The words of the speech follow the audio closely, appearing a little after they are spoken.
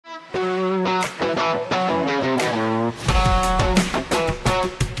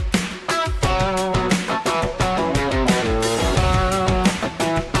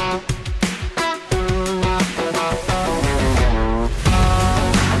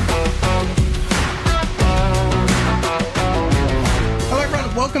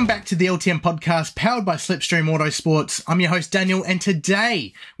Welcome back to the LTM podcast powered by SLIPSTREAM Autosports. I'm your host Daniel, and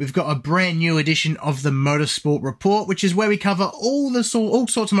today we've got a brand new edition of the Motorsport Report, which is where we cover all sorts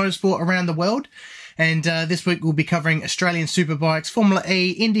of motorsport around the world. And this week we'll be covering Australian Superbikes, Formula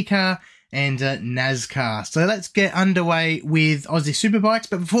E, IndyCar, and NASCAR. So let's get underway with Aussie Superbikes.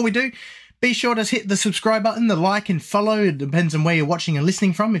 But before we do, be sure to hit the subscribe button, the like and follow. It depends on where you're watching and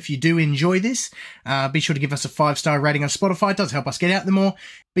listening from. If you do enjoy this, be sure to give us a 5-star rating on Spotify. It does help us get out there more.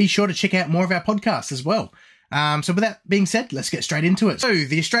 Be sure to check out more of our podcasts as well. So with that being said, let's get straight into it. So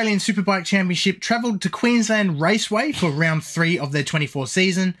the Australian Superbike Championship travelled to Queensland Raceway for round 3 of their 24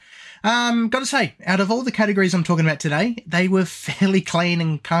 season. Got to say, out of all the categories I'm talking about today, they were fairly clean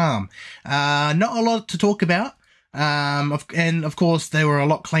and calm. Not a lot to talk about. And of course, they were a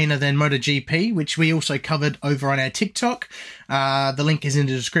lot cleaner than MotoGP, which we also covered over on our TikTok. The link is in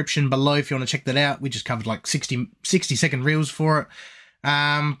the description below if you want to check that out. We just covered like 60-second reels for it.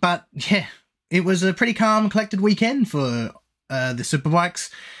 But yeah, it was a pretty calm, collected weekend for the Superbikes.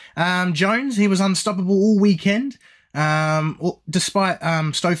 Jones, he was unstoppable all weekend. Despite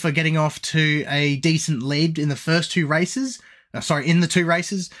Stouffer getting off to a decent lead in the first two races, in the two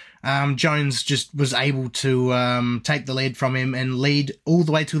races, Jones just was able to take the lead from him and lead all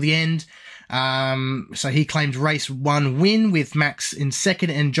the way to the end. So he claimed race 1 win with Max in second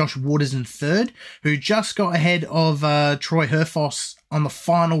and Josh Waters in third, who just got ahead of Troy Herfoss on the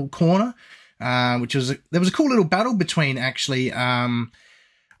final corner, which was there was a cool little battle between actually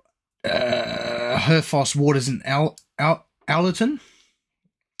Herfoss, Waters, and Allerton.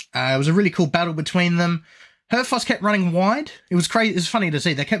 It was a really cool battle between them. Herfoss kept running wide. It was crazy. It was funny to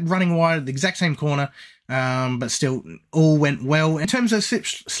see. They kept running wide at the exact same corner, but still all went well. In terms of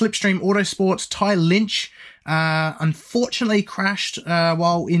Slipstream Autosports, Ty Lynch unfortunately crashed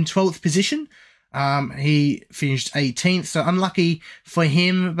while in 12th position. He finished 18th, so unlucky for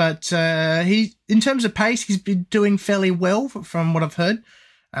him. But he, in terms of pace, he's been doing fairly well from what I've heard.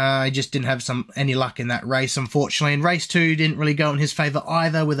 He just didn't have any luck in that race, unfortunately. And race 2 didn't really go in his favour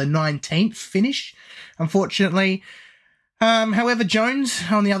either, with a 19th finish, unfortunately. However, Jones,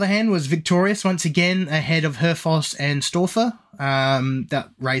 on the other hand, was victorious once again ahead of Herfoss and Stouffer. That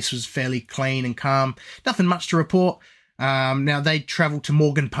race was fairly clean and calm. Nothing much to report. Now, they travel to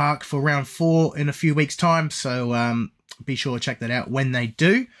Morgan Park for round 4 in a few weeks' time, so be sure to check that out when they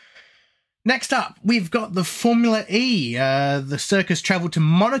do. Next up, we've got the Formula E. The circus travelled to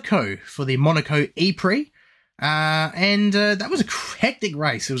Monaco for the Monaco E-Prix. And that was a hectic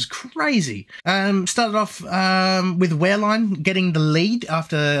race. It was crazy. Started off with Wehrlein getting the lead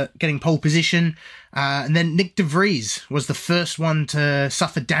after getting pole position. And then Nick de Vries was the first one to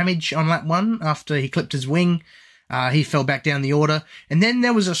suffer damage on lap 1 after he clipped his wing. He fell back down the order. And then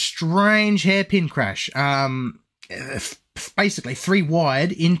there was a strange hairpin crash. Basically 3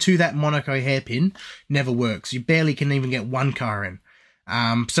 wide into that Monaco hairpin never works. You barely can even get one car in.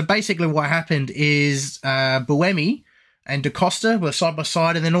 So basically what happened is Buemi and Da Costa were side by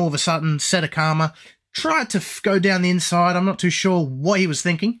side, and then all of a sudden Setakama tried to go down the inside. I'm not too sure what he was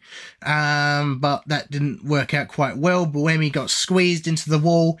thinking, but that didn't work out quite well. Buemi got squeezed into the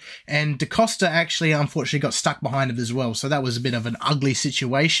wall, and Da Costa actually unfortunately got stuck behind it as well. So that was a bit of an ugly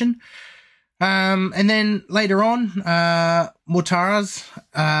situation. And then later on, Mortaraz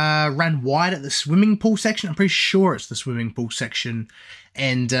ran wide at the swimming pool section. I'm pretty sure it's the swimming pool section,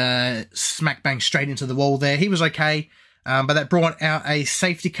 and smack bang straight into the wall there. He was okay, but that brought out a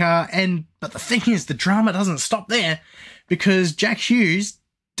safety car. But the thing is, the drama doesn't stop there, because Jack Hughes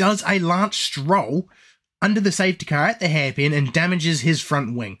does a Lance Stroll under the safety car at the hairpin and damages his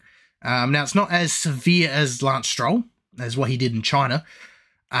front wing. Now, it's not as severe as Lance Stroll, as what he did in China.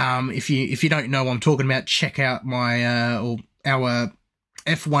 If you don't know what I'm talking about, check out my or our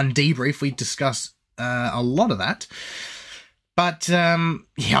F1 debrief. We discuss a lot of that. But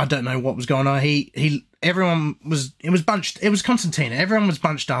yeah, I don't know what was going on. Everyone was, it was bunched. It was Constantina. Everyone was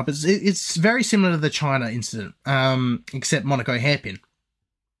bunched up. It's very similar to the China incident, except Monaco hairpin.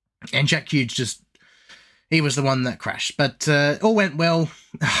 And Jack Hughes he was the one that crashed. But all went well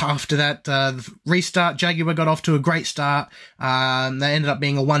after that. The restart, Jaguar got off to a great start. They ended up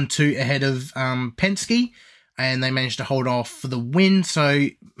being a 1-2 ahead of Penske, and they managed to hold off for the win. So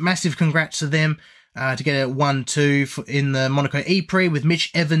massive congrats to them to get a 1-2 in the Monaco E-Prix, with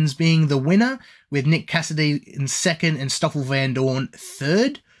Mitch Evans being the winner, with Nick Cassidy in second and Stoffel Van Dorn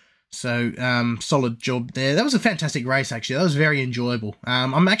third. So, solid job there. That was a fantastic race, actually. That was very enjoyable.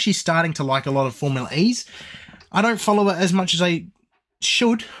 I'm actually starting to like a lot of Formula E's. I don't follow it as much as I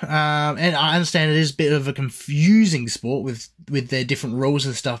should, and I understand it is a bit of a confusing sport with their different rules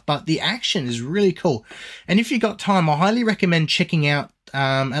and stuff, but the action is really cool. And if you've got time, I highly recommend checking out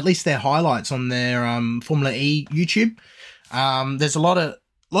at least their highlights on their Formula E YouTube. There's a lot of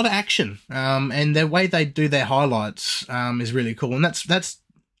action, and the way they do their highlights is really cool. And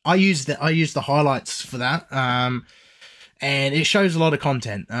I use the highlights for that, and it shows a lot of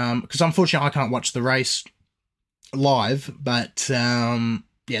content. Because unfortunately I can't watch the race live, but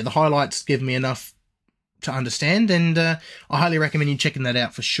yeah, the highlights give me enough to understand, and I highly recommend you checking that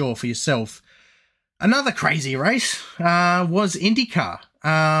out for sure for yourself. Another crazy race was IndyCar.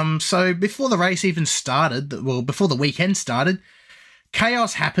 So before the race even started, well, before the weekend started,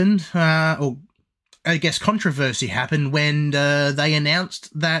 chaos happened, or I guess controversy happened when they announced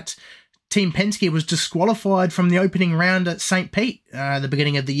that Team Penske was disqualified from the opening round at St. Pete the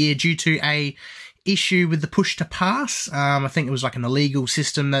beginning of the year due to a issue with the push to pass. I think it was like an illegal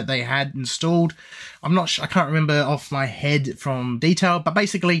system that they had installed. I'm not sure, I can't remember off my head from detail, but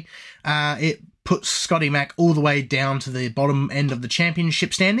basically it put Scotty Mack all the way down to the bottom end of the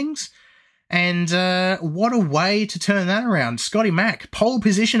championship standings. And what a way to turn that around. Scotty Mack, pole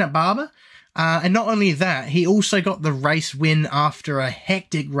position at Barber. And not only that, he also got the race win after a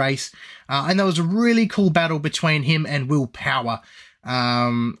hectic race. And there was a really cool battle between him and Will Power.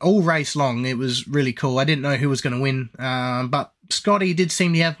 All race long. It was really cool. I didn't know who was going to win. But Scotty did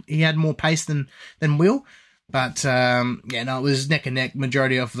seem he had more pace than Will. But yeah, no, it was neck and neck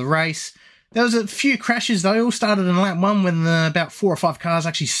majority of the race. There was a few crashes, though. All started in lap 1 when about 4 or 5 cars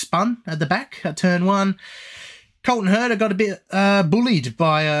actually spun at the back at turn 1. Colton Herta got a bit bullied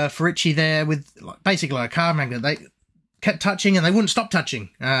by Ferrucci there with basically a car magnet. They kept touching and they wouldn't stop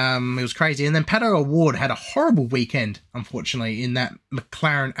touching. It was crazy. And then Pato O'Ward had a horrible weekend, unfortunately, in that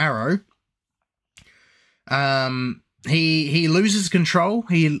McLaren Arrow. He loses control.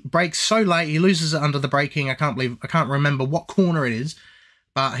 He brakes so late. He loses it under the braking. I can't remember what corner it is.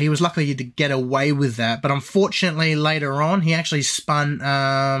 But he was lucky to get away with that. But unfortunately, later on, he actually spun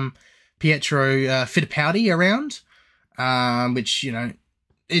Pietro Fittipaldi around, which, you know,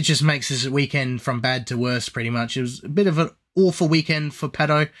 it just makes his weekend from bad to worse, pretty much. It was a bit of an awful weekend for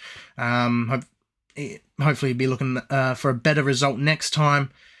Pato. Hopefully he'll be looking for a better result next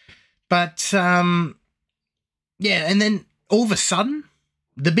time. But, yeah, and then all of a sudden,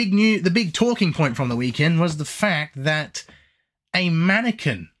 the big talking point from the weekend was the fact that a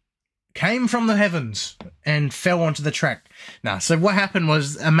mannequin came from the heavens and fell onto the track. Now, so what happened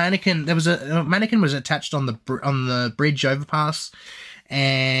was a mannequin was attached on the bridge overpass,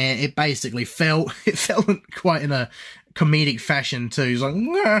 and it basically fell. It fell quite in a comedic fashion too. He's like,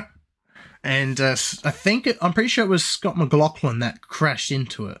 nah. And I'm pretty sure it was Scott McLaughlin that crashed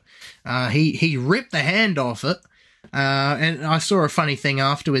into it. He ripped the hand off it. And I saw a funny thing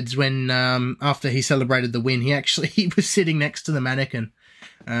afterwards when, after he celebrated the win, he was sitting next to the mannequin.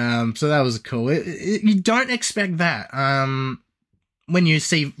 So that was cool. You don't expect that, when you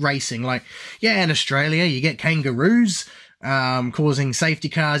see racing. Like, yeah, in Australia, you get kangaroos, causing safety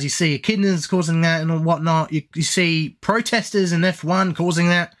cars. You see echidnas causing that and whatnot. You see protesters in F1 causing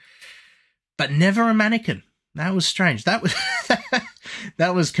that, but never a mannequin. That was strange. That was,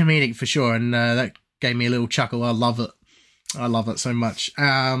 that was comedic for sure. And, that gave me a little chuckle. I love it. I love it so much.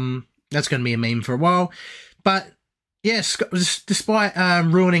 That's going to be a meme for a while. But, yes, despite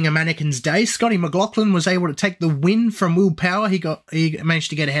ruining a mannequin's day, Scotty McLaughlin was able to take the win from Will Power. He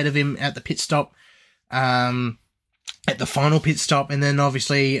managed to get ahead of him at the pit stop, at the final pit stop. And then,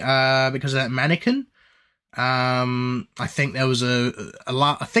 obviously, because of that mannequin, I think there was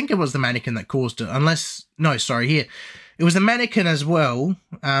I think it was the mannequin that caused it. It was the mannequin as well,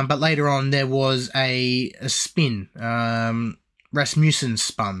 but later on there was a spin. Rasmussen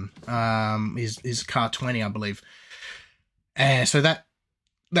spun his car 20, I believe. So that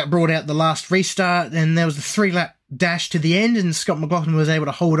brought out the last restart, and there was a 3-lap dash to the end, and Scott McLaughlin was able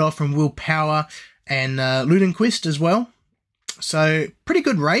to hold off from Will Power and Ludenquist as well. So pretty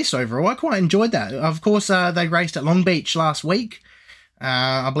good race overall. I quite enjoyed that. Of course, they raced at Long Beach last week.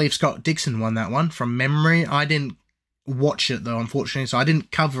 I believe Scott Dixon won that one from memory. I didn't watch it though, unfortunately, so I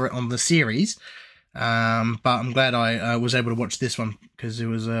didn't cover it on the series, but I'm glad I was able to watch this one because it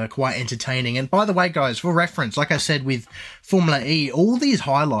was quite entertaining. And by the way, guys, for reference, like I said with Formula E, all these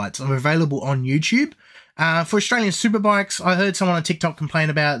highlights are available on YouTube. For Australian Superbikes, I heard someone on TikTok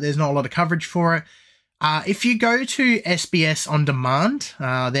complain about there's not a lot of coverage for it. If you go to SBS On Demand,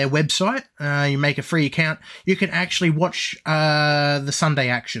 their website, you make a free account, you can actually watch the Sunday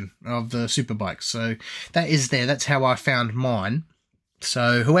action of the Superbikes. So that is there. That's how I found mine.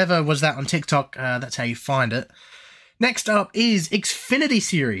 So whoever was that on TikTok, that's how you find it. Next up is Xfinity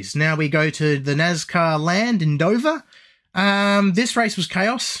Series. Now we go to the NASCAR land in Dover. This race was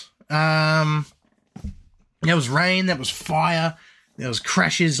chaos. There was rain, there was fire. There was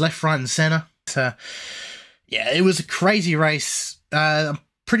crashes left, right, and centre. So, yeah, it was a crazy race. I'm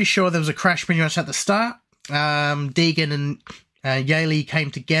pretty sure there was a crash pretty much at the start. Deegan and Yaley came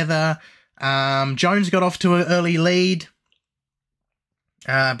together. Jones got off to an early lead.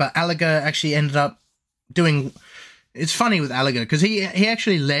 But Alliger actually ended up doing... It's funny with Alliger, because he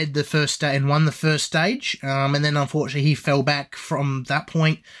actually led the first stage and won the first stage. And then, unfortunately, he fell back from that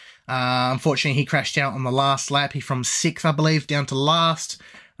point. Unfortunately, he crashed out on the last lap. He from 6th, I believe, down to last.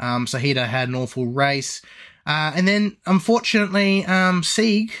 So he'd had an awful race. And then, unfortunately,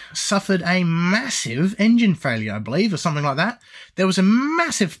 Sieg suffered a massive engine failure, I believe, or something like that. There was a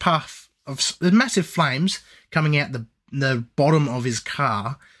massive puff of massive flames coming out the bottom of his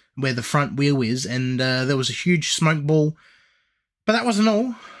car, where the front wheel is, and there was a huge smoke ball. But that wasn't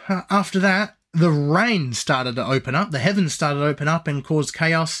all. After that, the rain started to open up. The heavens started to open up and cause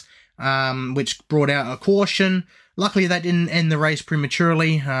chaos, which brought out a caution. Luckily, that didn't end the race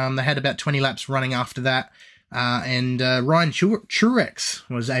prematurely. They had about 20 laps running after that. And Ryan Truex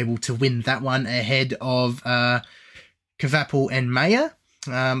was able to win that one ahead of Kvapil and Mayer.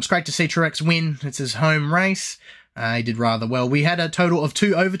 It's great to see Truex win. It's his home race. He did rather well. We had a total of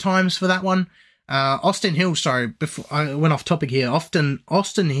 2 overtimes for that one. Austin Hill, sorry, before I went off topic here.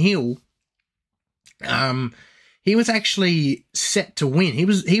 Austin Hill, he was actually set to win.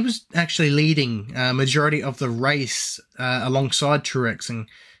 He was actually leading majority of the race alongside Truex and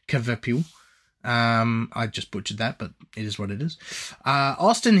Kvapil. I just butchered that, but it is what it is.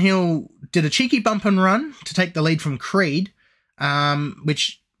 Austin Hill did a cheeky bump and run to take the lead from Creed,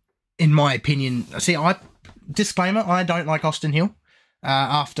 which, in my opinion, disclaimer, I don't like Austin Hill.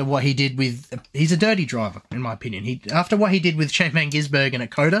 After what he did with... He's a dirty driver, in my opinion. After what he did with Shane Van Gisbergen at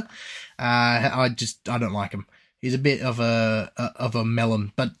Coda, I don't like him. He's a bit of a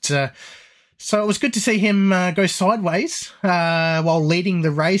melon. But so it was good to see him go sideways while leading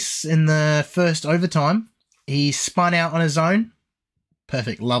the race in the first overtime. He spun out on his own.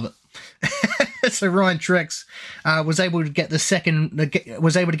 Perfect, love it. So Ryan Truex was able to get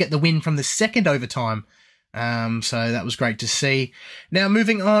the win from the second overtime. So that was great to see. Now,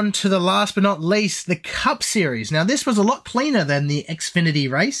 moving on to the last but not least, the Cup Series. Now, this was a lot cleaner than the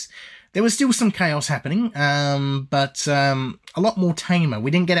Xfinity race. There was still some chaos happening, but a lot more tamer.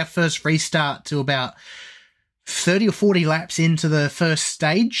 We didn't get our first restart till about 30 or 40 laps into the first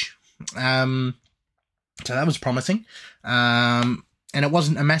stage. So that was promising. And it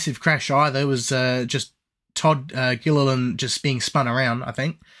wasn't a massive crash either. It was just Todd Gilliland just being spun around, I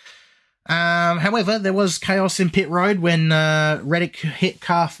think. However, there was chaos in pit road when Reddick hit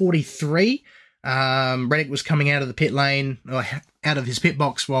car 43. Reddick was coming out of the pit lane, or out of his pit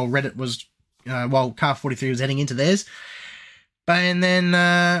box, while while car 43 was heading into theirs. And then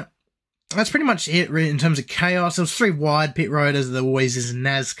that's pretty much it in terms of chaos. There was 3 wide pit road, as there always is in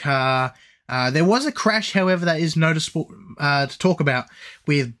NASCAR. There was a crash, however, that is noticeable to talk about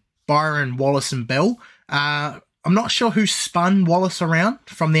with Byron, Wallace, and Bell. I'm not sure who spun Wallace around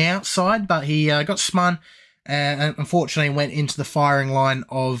from the outside, but he got spun and unfortunately went into the firing line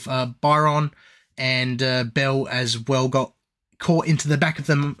of Byron, and Bell as well got caught into the back of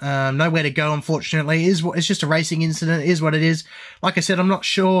them. Nowhere to go, unfortunately. It's just a racing incident. It is what it is. Like I said, I'm not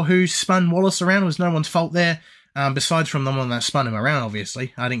sure who spun Wallace around. It was no one's fault there, besides from the one that spun him around,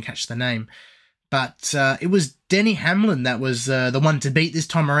 obviously. I didn't catch the name. But it was Denny Hamlin that was the one to beat this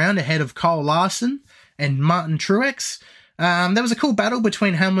time around, ahead of Kyle Larson and Martin Truex. There was a cool battle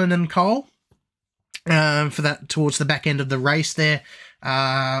between Hamlin and Cole for that towards the back end of the race there.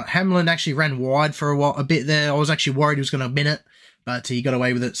 Hamlin actually ran wide for a bit there. I was actually worried he was going to win it, but he got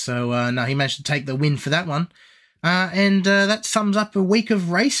away with it. So, no, he managed to take the win for that one. And that sums up a week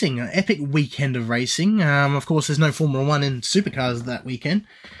of racing, an epic weekend of racing. Of course, there's no Formula 1 and Supercars that weekend,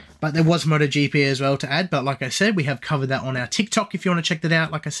 but there was MotoGP as well to add. But like I said, we have covered that on our TikTok if you want to check that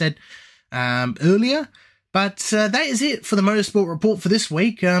out, like I said earlier. But that is it for the Motorsport Report for this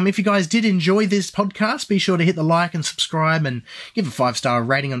week. If you guys did enjoy this podcast, be sure to hit the like and subscribe and give a 5-star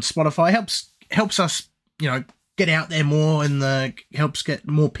rating on Spotify. Helps us, get out there more, and helps get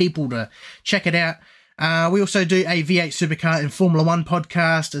more people to check it out. We also do a V8 Supercar and Formula 1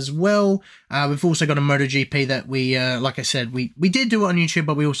 podcast as well. We've also got a MotoGP that we, like I said, we did do it on YouTube,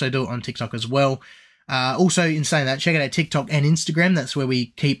 but we also do it on TikTok as well. Also, in saying that, check out our TikTok and Instagram. That's where we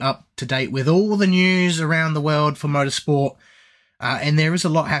keep up to date with all the news around the world for motorsport. And there is a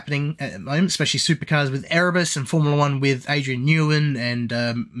lot happening at the moment, especially Supercars with Erebus and Formula 1 with Adrian Newman and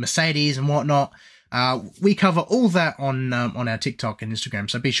Mercedes and whatnot. We cover all that on our TikTok and Instagram,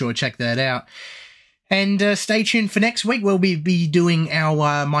 so be sure to check that out. And stay tuned for next week. We'll be doing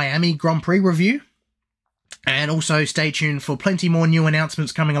our Miami Grand Prix review. And also stay tuned for plenty more new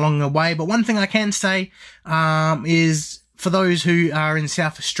announcements coming along the way. But one thing I can say is for those who are in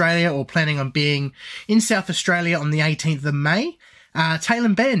South Australia or planning on being in South Australia on the 18th of May, Tail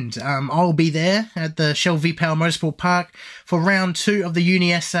and Bend, I'll be there at the Shell V-Power Motorsport Park for round 2 of the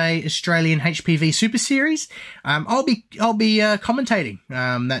Uni SA Australian HPV Super Series. I'll be commentating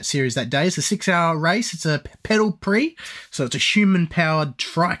that series that day. It's a 6-hour race. It's a pedal pre, so it's a human-powered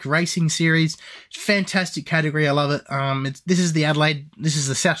trike racing series. Fantastic category. I love it. This is the Adelaide. This is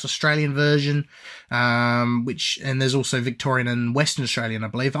the South Australian version, and there's also Victorian and Western Australian, I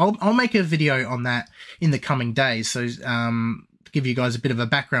believe. I'll make a video on that in the coming days. So give you guys a bit of a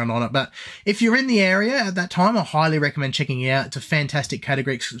background on it. But if you're in the area at that time, I highly recommend checking it out. It's a fantastic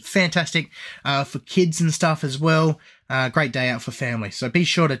category. It's fantastic for kids and stuff as well. Great day out for family. So be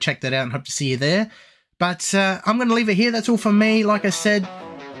sure to check that out and hope to see you there. But I'm going to leave it here. That's all from me. Like I said,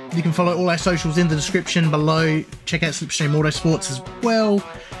 you can follow all our socials in the description below. Check out SLIPSTREAM Motorsports as well.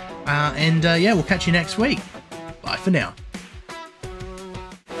 Yeah, we'll catch you next week. Bye for now.